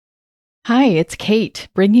Hi, it's Kate,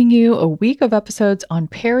 bringing you a week of episodes on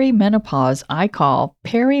perimenopause I call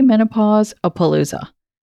Perimenopause-a-palooza.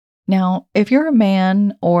 Now, if you're a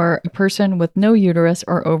man or a person with no uterus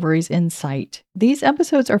or ovaries in sight, these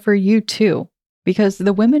episodes are for you too, because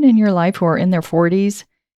the women in your life who are in their 40s,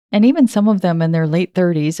 and even some of them in their late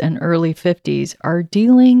 30s and early 50s, are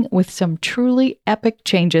dealing with some truly epic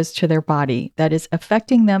changes to their body that is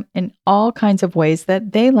affecting them in all kinds of ways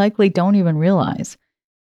that they likely don't even realize.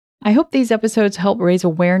 I hope these episodes help raise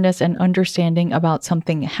awareness and understanding about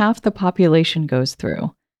something half the population goes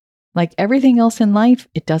through. Like everything else in life,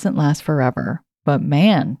 it doesn't last forever. But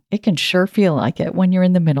man, it can sure feel like it when you're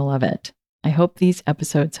in the middle of it. I hope these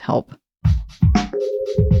episodes help.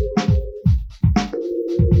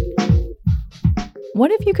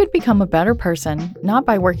 What if you could become a better person, not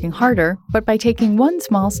by working harder, but by taking one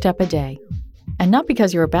small step a day? And not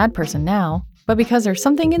because you're a bad person now, but because there's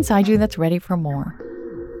something inside you that's ready for more.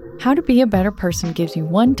 How to Be a Better Person gives you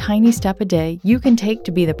one tiny step a day you can take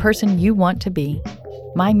to be the person you want to be.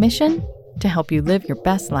 My mission? To help you live your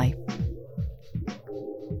best life.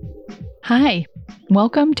 Hi,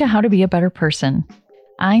 welcome to How to Be a Better Person.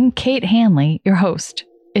 I'm Kate Hanley, your host.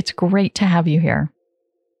 It's great to have you here.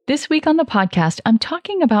 This week on the podcast, I'm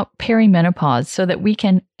talking about perimenopause so that we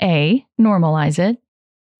can A, normalize it,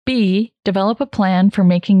 B, develop a plan for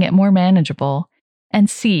making it more manageable, and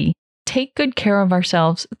C, take good care of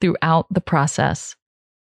ourselves throughout the process.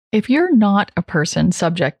 If you're not a person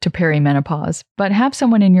subject to perimenopause, but have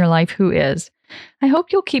someone in your life who is, I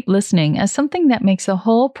hope you'll keep listening, as something that makes the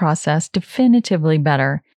whole process definitively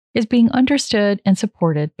better is being understood and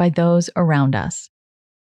supported by those around us.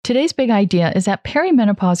 Today's big idea is that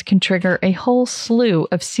perimenopause can trigger a whole slew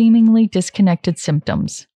of seemingly disconnected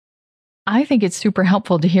symptoms. I think it's super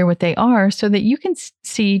helpful to hear what they are so that you can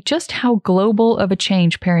see just how global of a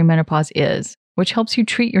change perimenopause is, which helps you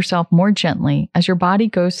treat yourself more gently as your body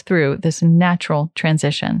goes through this natural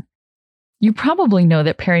transition. You probably know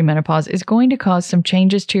that perimenopause is going to cause some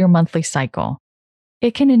changes to your monthly cycle.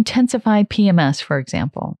 It can intensify PMS, for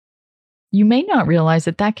example. You may not realize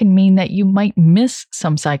that that can mean that you might miss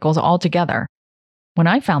some cycles altogether. When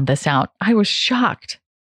I found this out, I was shocked.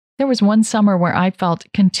 There was one summer where I felt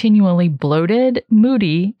continually bloated,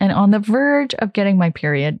 moody, and on the verge of getting my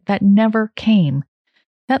period that never came.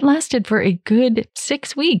 That lasted for a good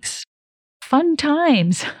 6 weeks. Fun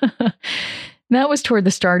times. That was toward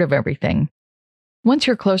the start of everything. Once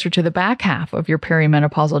you're closer to the back half of your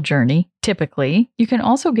perimenopausal journey, typically, you can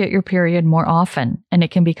also get your period more often, and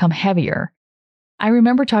it can become heavier. I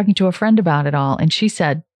remember talking to a friend about it all, and she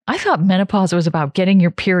said, "I thought menopause was about getting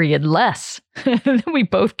your period less." Then we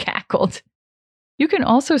both cackled. You can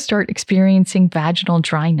also start experiencing vaginal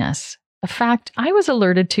dryness, a fact I was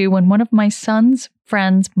alerted to when one of my son's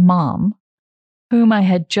friend's mom, whom I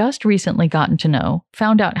had just recently gotten to know,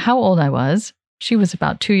 found out how old I was. She was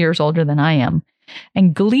about 2 years older than I am,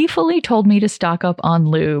 and gleefully told me to stock up on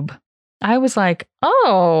lube. I was like,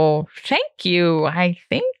 "Oh, thank you, I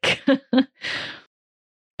think."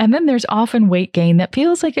 And then there's often weight gain that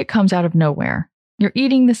feels like it comes out of nowhere. You're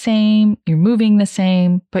eating the same, you're moving the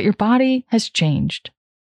same, but your body has changed.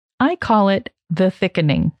 I call it the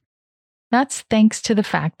thickening. That's thanks to the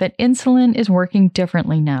fact that insulin is working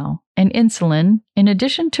differently now. And insulin, in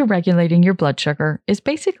addition to regulating your blood sugar, is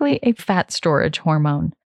basically a fat storage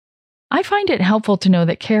hormone. I find it helpful to know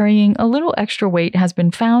that carrying a little extra weight has been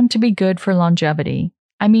found to be good for longevity.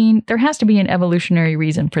 I mean, there has to be an evolutionary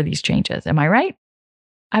reason for these changes, am I right?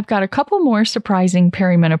 I've got a couple more surprising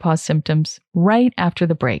perimenopause symptoms right after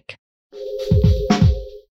the break.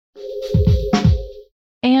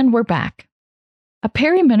 And we're back. A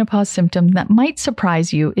perimenopause symptom that might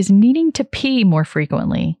surprise you is needing to pee more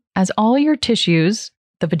frequently, as all your tissues,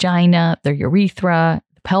 the vagina, the urethra,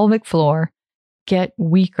 the pelvic floor, get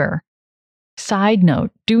weaker. Side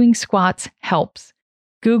note, doing squats helps.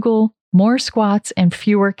 Google more squats and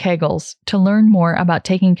fewer Kegels to learn more about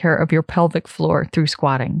taking care of your pelvic floor through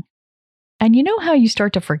squatting. And you know how you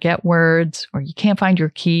start to forget words, or you can't find your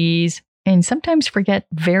keys, and sometimes forget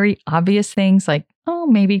very obvious things like,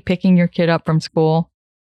 maybe picking your kid up from school?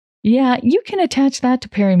 Yeah, you can attach that to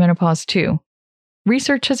perimenopause too.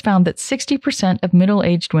 Research has found that 60% of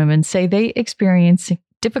middle-aged women say they experience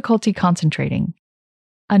difficulty concentrating.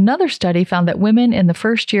 Another study found that women in the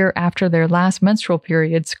first year after their last menstrual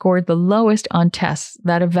period scored the lowest on tests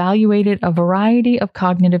that evaluated a variety of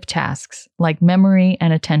cognitive tasks, like memory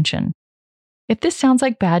and attention. If this sounds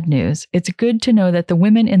like bad news, it's good to know that the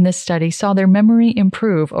women in this study saw their memory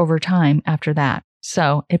improve over time after that.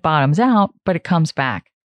 So it bottoms out, but it comes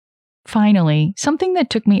back. Finally, something that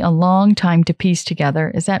took me a long time to piece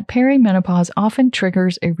together is that perimenopause often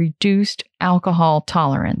triggers a reduced alcohol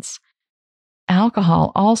tolerance.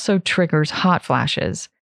 Alcohol also triggers hot flashes.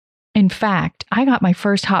 In fact, I got my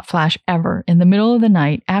first hot flash ever in the middle of the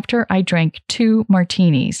night after I drank 2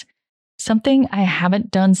 martinis. Something I haven't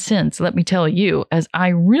done since, let me tell you, as I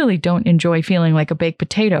really don't enjoy feeling like a baked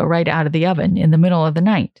potato right out of the oven in the middle of the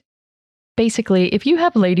night. Basically, if you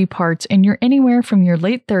have lady parts and you're anywhere from your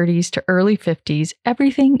late 30s to early 50s,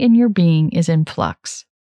 everything in your being is in flux.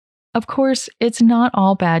 Of course, it's not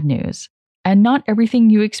all bad news, and not everything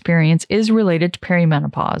you experience is related to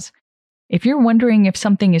perimenopause. If you're wondering if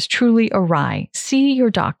something is truly awry, see your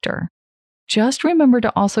doctor. Just remember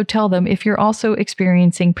to also tell them if you're also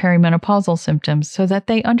experiencing perimenopausal symptoms so that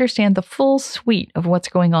they understand the full suite of what's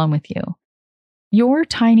going on with you. Your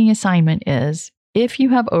tiny assignment is, if you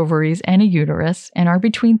have ovaries and a uterus and are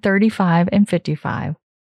between 35 and 55,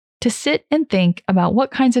 to sit and think about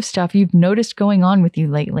what kinds of stuff you've noticed going on with you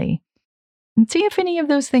lately, and see if any of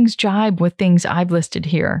those things jibe with things I've listed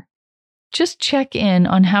here. Just check in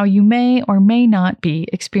on how you may or may not be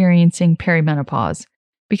experiencing perimenopause,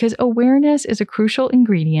 because awareness is a crucial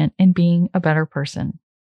ingredient in being a better person.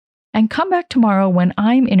 And come back tomorrow when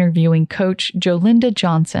I'm interviewing Coach Jolinda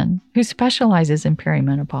Johnson, who specializes in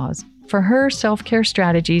perimenopause, for her self-care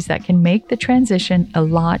strategies that can make the transition a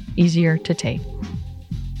lot easier to take.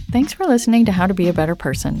 Thanks for listening to How to Be a Better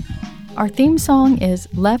Person. Our theme song is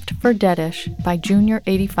Left for Deadish by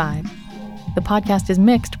Junior85. The podcast is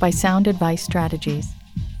mixed by Sound Advice Strategies.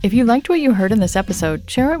 If you liked what you heard in this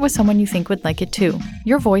episode, share it with someone you think would like it too.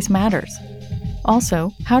 Your voice matters.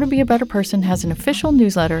 Also, How to Be a Better Person has an official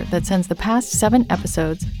newsletter that sends the past 7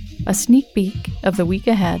 episodes, a sneak peek of the week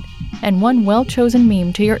ahead, and one well-chosen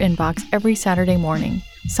meme to your inbox every Saturday morning.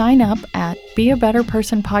 Sign up at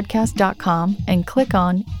beabetterpersonpodcast.com and click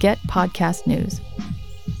on Get Podcast News.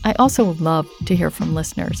 I also love to hear from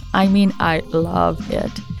listeners. I love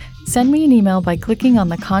it. Send me an email by clicking on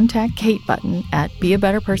the Contact Kate button at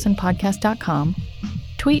beabetterpersonpodcast.com,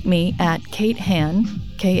 tweet me at Kate Han,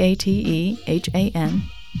 Katehan,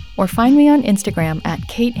 or find me on Instagram at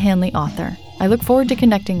Kate Hanley Author. I look forward to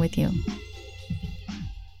connecting with you.